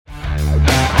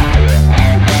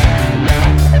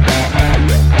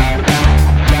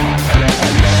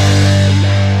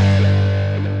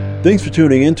Thanks for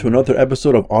tuning in to another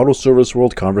episode of Auto Service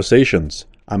World Conversations.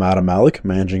 I'm Adam Malik,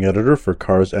 Managing Editor for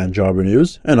Cars and Jobber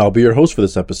News, and I'll be your host for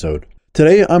this episode.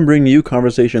 Today, I'm bringing you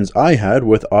conversations I had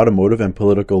with automotive and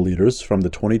political leaders from the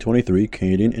 2023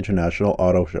 Canadian International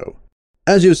Auto Show.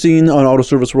 As you've seen on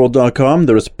autoserviceworld.com,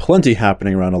 there is plenty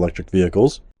happening around electric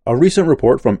vehicles. A recent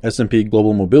report from S&P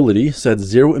Global Mobility said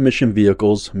zero-emission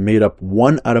vehicles made up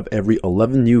 1 out of every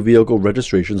 11 new vehicle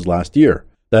registrations last year.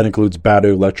 That includes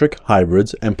battery electric,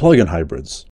 hybrids, and plug-in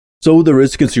hybrids. So there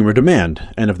is consumer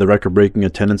demand, and if the record-breaking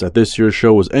attendance at this year's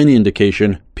show was any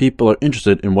indication, people are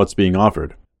interested in what's being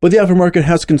offered. But the aftermarket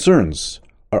has concerns.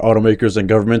 Are automakers and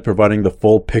government providing the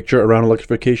full picture around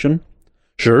electrification?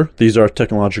 Sure, these are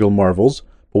technological marvels,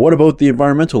 but what about the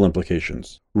environmental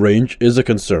implications? Range is a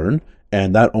concern,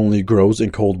 and that only grows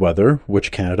in cold weather,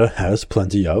 which Canada has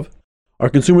plenty of. Are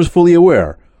consumers fully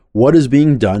aware? What is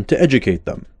being done to educate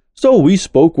them? So we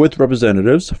spoke with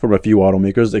representatives from a few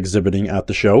automakers exhibiting at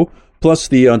the show, plus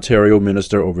the Ontario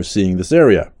minister overseeing this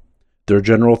area. Their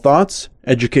general thoughts?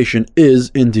 Education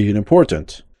is indeed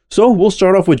important. So we'll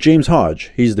start off with James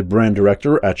Hodge. He's the brand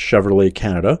director at Chevrolet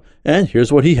Canada, and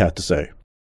here's what he had to say.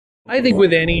 I think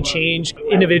with any change,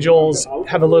 individuals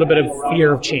have a little bit of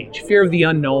fear of change, fear of the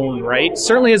unknown, right?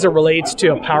 Certainly as it relates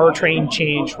to a powertrain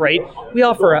change, right? We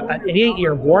offer an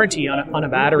 8-year warranty on a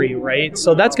battery, right?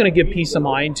 So that's going to give peace of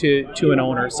mind to an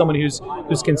owner, someone who's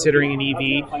considering an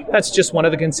EV. That's just one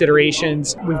of the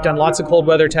considerations. We've done lots of cold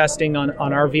weather testing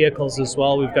on our vehicles as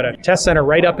well. We've got a test center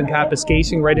right up in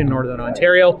Kapuskasing, right in Northern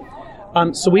Ontario.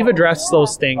 So we've addressed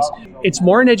those things. It's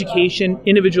more an education.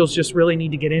 Individuals just really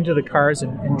need to get into the cars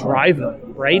and drive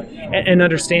them, right? And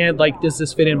understand, like, does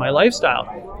this fit in my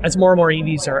lifestyle? As more and more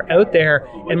EVs are out there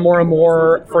and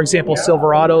more, for example,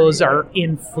 Silverados are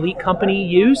in fleet company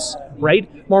use, right?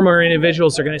 More and more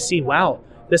individuals are going to see, wow,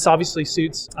 this obviously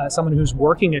suits someone who's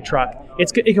working a truck.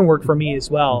 It can work for me as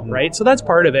well, right? So that's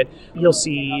part of it. You'll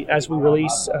see as we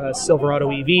release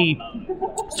Silverado EV,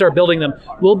 start building them,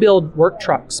 we'll build work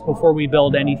trucks before we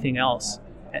build anything else.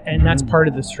 And that's part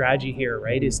of the strategy here,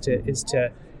 right? Is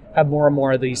to have more and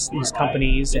more of these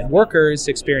companies and workers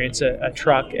experience a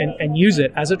truck and use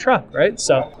it as a truck, right?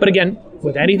 So, but again,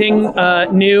 with anything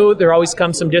new, there always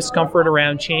comes some discomfort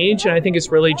around change. And I think it's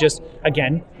really just,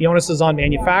 again, the onus is on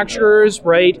manufacturers,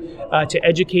 right, to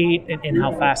educate in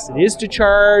how fast it is to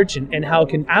charge and how it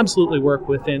can absolutely work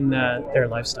within their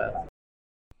lifestyle.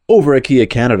 Over at Kia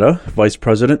Canada, Vice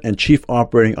President and Chief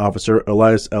Operating Officer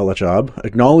Elias El-Achab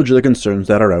acknowledged the concerns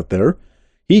that are out there.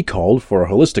 He called for a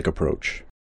holistic approach.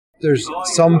 There's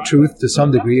some truth to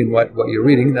some degree in what you're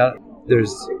reading. Now,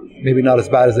 there's maybe not as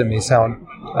bad as it may sound.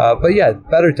 But yeah,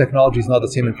 battery technology is not the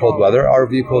same in cold weather. Our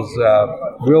vehicles,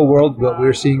 real world, what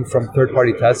we're seeing from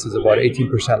third-party tests is about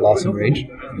 18% loss in range,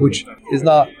 which is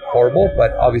not horrible,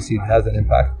 but obviously it has an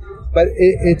impact. But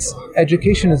it's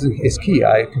education is key.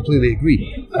 I completely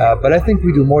agree. But I think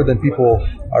we do more than people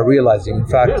are realizing. In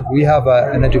fact, we have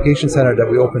an education center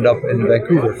that we opened up in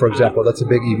Vancouver, for example. That's a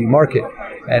big EV market.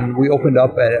 And we opened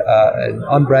up an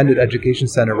unbranded education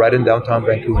center right in downtown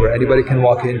Vancouver. Anybody can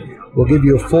walk in. We'll give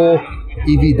you a full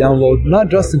EV download, not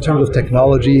just in terms of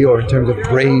technology or in terms of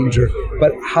range,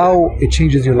 but how it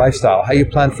changes your lifestyle, how you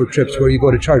plan for trips, where you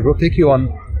go to charge. We'll take you on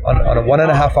a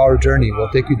 1.5 hour journey. We'll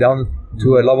take you down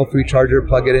to a level 3 charger,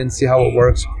 plug it in, see how it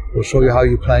works. We'll show you how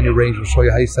you plan your range. We'll show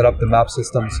you how you set up the map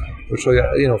systems. We'll show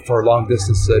you, for a long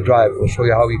distance drive. We'll show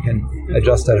you how you can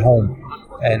adjust at home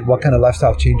and what kind of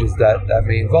lifestyle changes that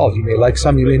may involve. You may like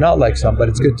some, you may not like some, but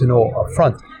it's good to know up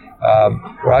front.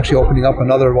 We're actually opening up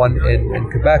another one in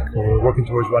Quebec. We're working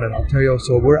towards one in Ontario.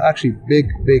 So we're actually big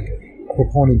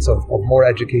proponents of more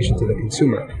education to the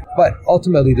consumer. But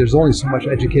ultimately, there's only so much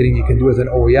educating you can do as an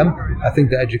OEM. I think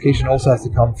the education also has to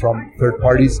come from third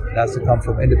parties. It has to come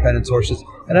from independent sources.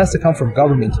 And it has to come from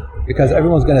government, because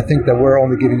everyone's going to think that we're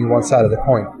only giving you one side of the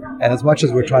coin. And as much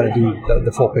as we're trying to do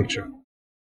the full picture.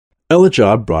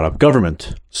 El-Achab brought up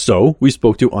government. So we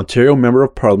spoke to Ontario Member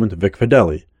of Parliament Vic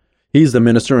Fedeli. He's the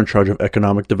Minister in charge of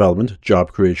Economic Development,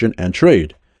 Job Creation and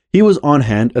Trade. He was on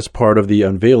hand as part of the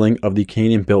unveiling of the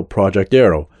Canadian-built Project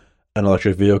Aero, an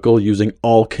electric vehicle using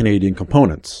all Canadian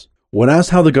components. When asked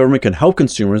how the government can help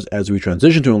consumers as we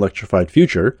transition to an electrified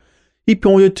future, he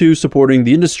pointed to supporting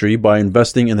the industry by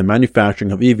investing in the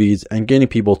manufacturing of EVs and getting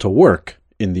people to work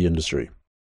in the industry.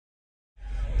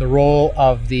 The role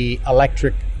of the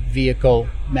electric vehicle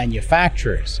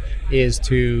manufacturers is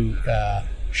to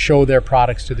show their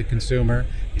products to the consumer,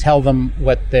 tell them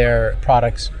what their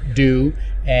products do,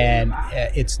 and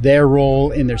it's their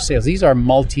role in their sales. These are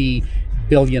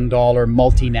multi-billion-dollar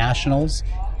multinationals.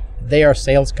 They are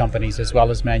sales companies as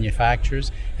well as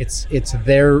manufacturers. It's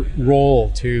their role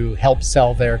to help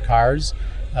sell their cars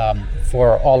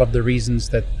for all of the reasons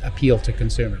that appeal to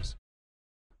consumers.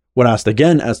 When asked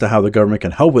again as to how the government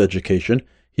can help with education,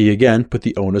 he again put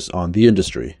the onus on the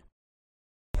industry.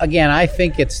 Again, I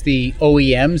think it's the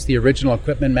OEMs, the original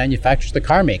equipment manufacturers, the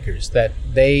car makers, that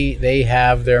they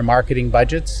have their marketing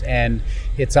budgets, and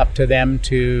it's up to them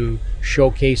to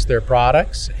showcase their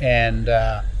products and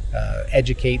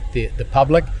educate the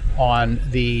public on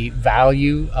the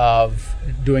value of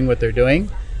doing what they're doing.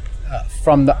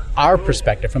 From our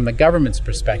perspective, from the government's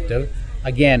perspective,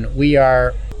 again, we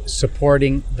are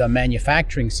supporting the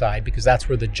manufacturing side because that's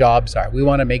where the jobs are. We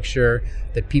want to make sure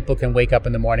that people can wake up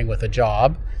in the morning with a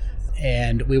job,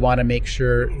 and we want to make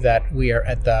sure that we are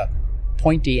at the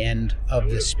pointy end of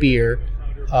the spear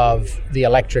of the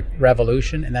electric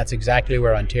revolution, and that's exactly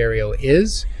where Ontario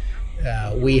is.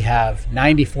 We have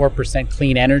 94%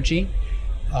 clean energy.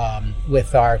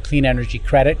 With our clean energy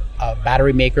credit, a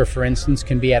battery maker, for instance,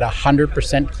 can be at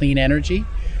 100% clean energy.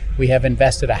 We have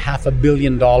invested $500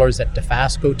 million at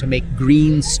Dofasco to make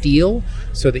green steel,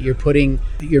 so that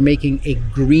you're making a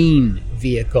green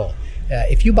vehicle.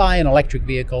 If you buy an electric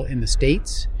vehicle in the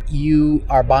States, you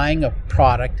are buying a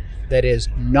product that is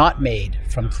not made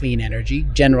from clean energy,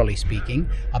 generally speaking,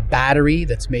 a battery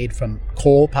that's made from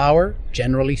coal power,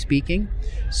 generally speaking.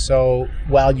 So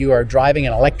while you are driving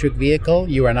an electric vehicle,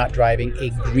 you are not driving a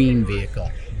green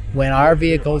vehicle. When our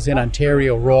vehicles in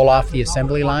Ontario roll off the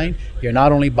assembly line, you're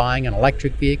not only buying an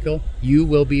electric vehicle, you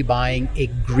will be buying a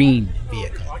green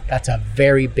vehicle. That's a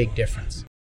very big difference.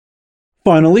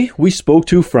 Finally, we spoke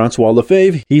to Francois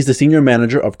Lefebvre. He's the Senior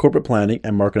Manager of Corporate Planning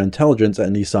and Market Intelligence at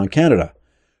Nissan Canada.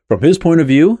 From his point of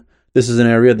view, this is an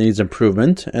area that needs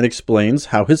improvement, and explains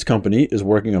how his company is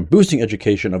working on boosting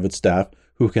education of its staff,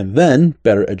 who can then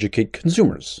better educate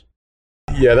consumers.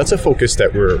 Yeah, that's a focus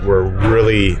that we're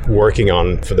really working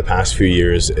on for the past few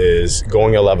years, is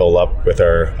going a level up with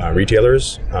our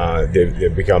retailers.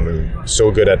 They've become so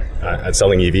good at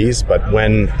selling EVs, but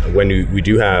when we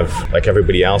do have, like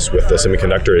everybody else with the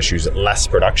semiconductor issues, less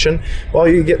production, well,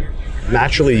 you get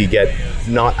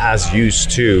not as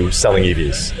used to selling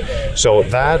EVs. So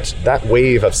that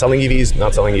wave of selling EVs,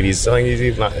 not selling EVs, selling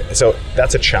EVs, so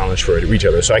that's a challenge for a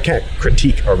retailer. So I can't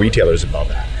critique our retailers about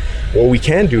that. What we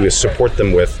can do is support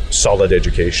them with solid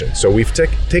education. So we've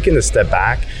taken a step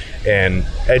back and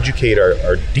educate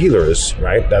our dealers,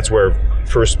 right? That's where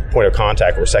first point of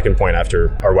contact, or second point after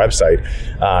our website,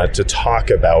 to talk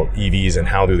about EVs and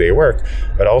how do they work,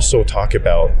 but also talk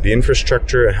about the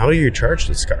infrastructure and how do you charge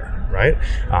this car, right?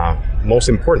 Most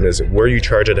important is where you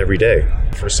charge it every day.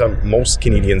 For most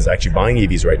Canadians actually buying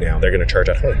EVs right now, they're going to charge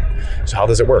at home. So how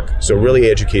does it work? So really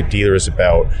educate dealers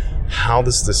about how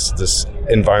this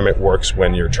environment works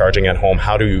when you're charging at home.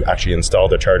 How do you actually install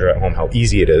the charger at home? How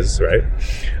easy it is, right?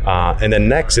 And then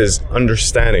next is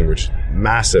understanding, which is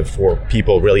massive for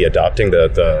people really adopting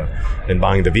and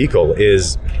buying the vehicle,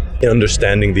 is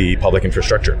understanding the public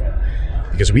infrastructure.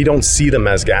 Because we don't see them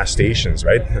as gas stations,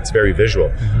 right? It's very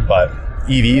visual, but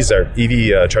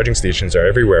EV charging stations are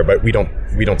everywhere, but we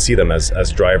don't see them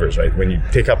as drivers, right? When you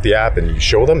pick up the app and you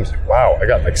show them, wow, I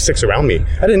got like 6 around me.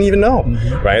 I didn't even know,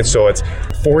 right? So it's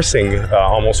forcing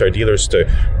almost our dealers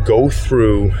to go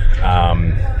through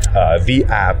the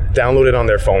app, download it on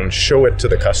their phone, show it to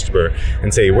the customer,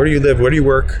 and say, where do you live? Where do you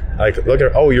work? Like, look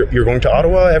at, you're going to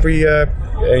Ottawa every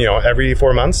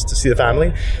 4 months to see the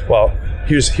family. Well,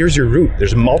 here's your route.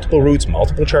 There's multiple routes,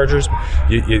 multiple chargers.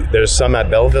 There's some at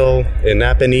Belleville, in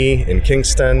Napanee, in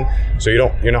Kingston. So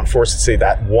you're not forced to say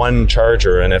that one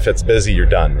charger, and if it's busy, you're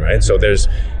done, right? So there's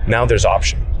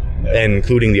option,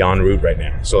 including the en route right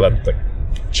now. So that, like,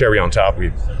 cherry on top,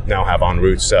 we now have en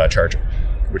route charging,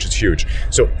 which is huge.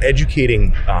 So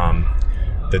educating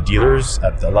the dealers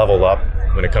at the level up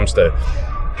when it comes to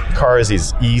cars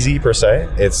is easy per se.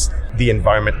 It's the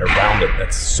environment around it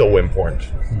that's so important,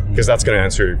 because that's going to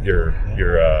answer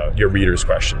your readers'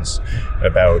 questions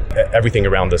about everything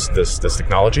around this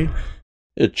technology.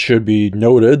 It should be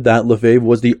noted that Lefebvre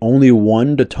was the only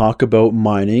one to talk about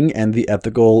mining and the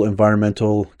ethical,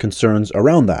 environmental concerns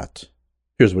around that.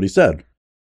 Here's what he said.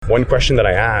 One question that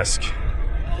I ask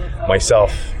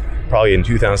myself probably in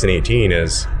 2018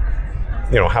 is,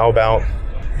 how about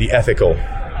the ethical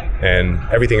and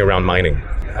everything around mining?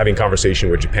 Having conversation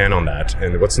with Japan on that.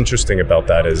 And what's interesting about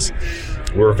that is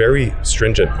we're very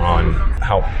stringent on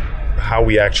how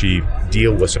we actually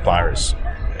deal with suppliers.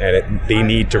 And they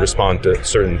need to respond to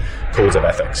certain codes of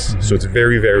ethics. So it's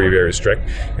very, very, very strict.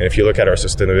 And if you look at our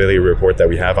sustainability report that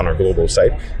we have on our global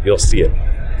site, you'll see it.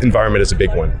 environment is a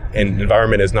big one. And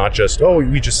environment is not just, oh,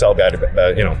 we just sell bad,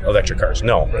 electric cars.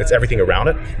 No, it's everything around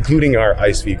it, including our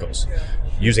ICE vehicles.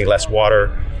 Using less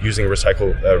water, using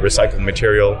recycled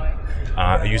material,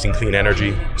 using clean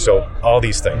energy. So all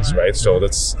these things, right? So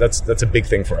that's a big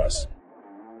thing for us.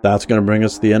 That's going to bring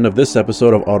us to the end of this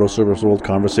episode of Auto Service World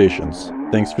Conversations.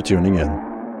 Thanks for tuning in.